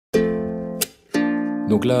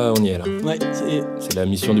Donc là, on y est là. Ouais, c'est la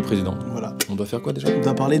mission du président. Voilà. On doit faire quoi déjà? On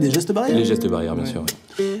doit parler des gestes barrières. Les gestes barrières, bien sûr.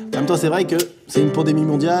 Ouais. En même temps, c'est vrai que c'est une pandémie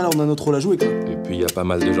mondiale, on a notre rôle à jouer, quoi. Et puis, il y a pas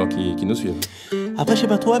mal de gens qui nous suivent. Après, je sais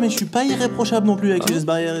pas toi, mais je suis pas irréprochable non plus avec les gestes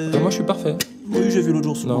barrières. Moi, je suis parfait. Oui, j'ai vu l'autre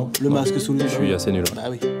jour souvent. Non. Le masque sous les yeux. Je suis assez nul. Bah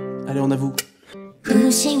oui. Allez, on avoue.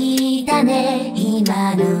 不思議だね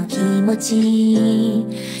今の気持ち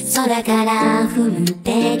空から降っ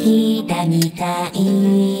てきたみた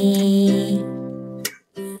い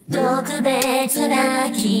特別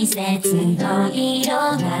な季節の色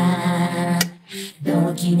が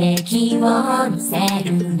ときめきを見せ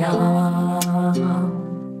るの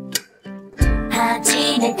初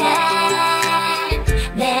めて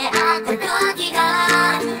出会った時が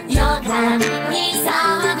予感に騒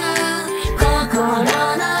ぐ心の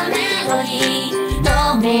メロディー止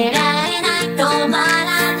められない止まら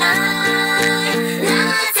ないな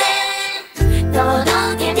ぜ届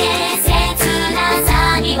けて切なさ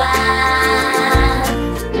には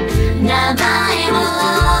名前を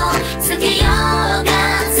つけようか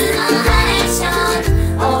スノーハレーショ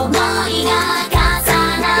ン思いが重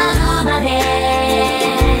なるまで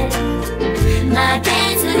負け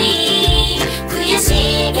ずに悔し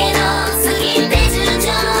いけど過ぎて順調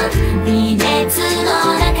微熱の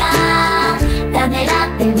中ダメだっ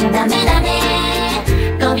てもダメだね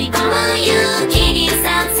飛び込む勇気に賛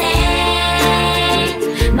成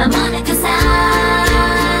間もなくさ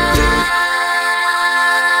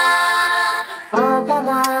音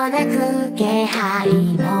もなく気配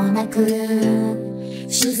もなく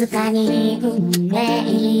静かに運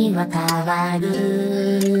命は変わる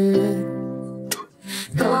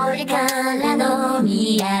これからの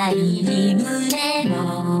未来に胸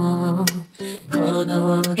の鼓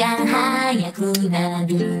動が速くなる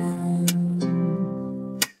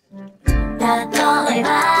例えば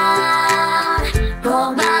困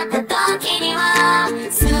った時には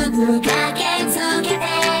すぐ駆けつけて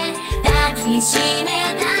抱きしめ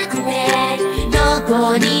たくてどこ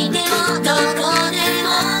にでもどこでも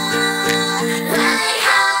Fly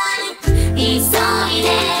high 急いで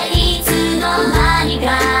いつの間にか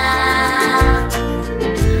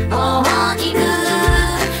大きく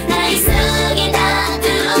なりすぎた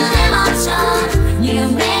True Emotion 夢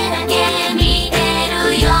だけ見てる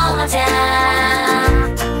ようじゃ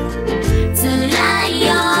辛いよ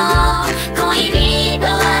恋人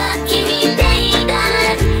は君でいた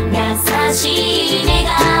優しい目が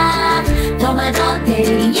戸惑ってる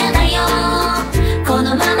嫌だよこ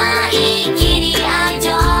のまま一気に愛情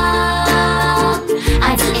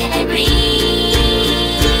預けて Please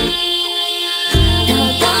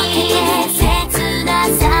届けて切な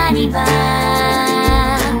さには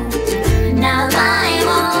名前を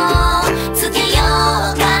つけよ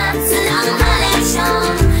うかスノーハレーショ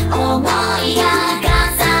ン思いが重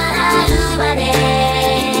なるまで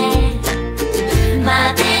待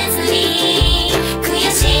てずに悔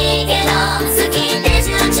しいけど好きで順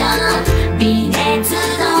調微熱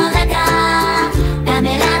の中ダメ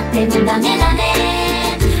だってもダメだね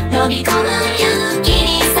飛び込む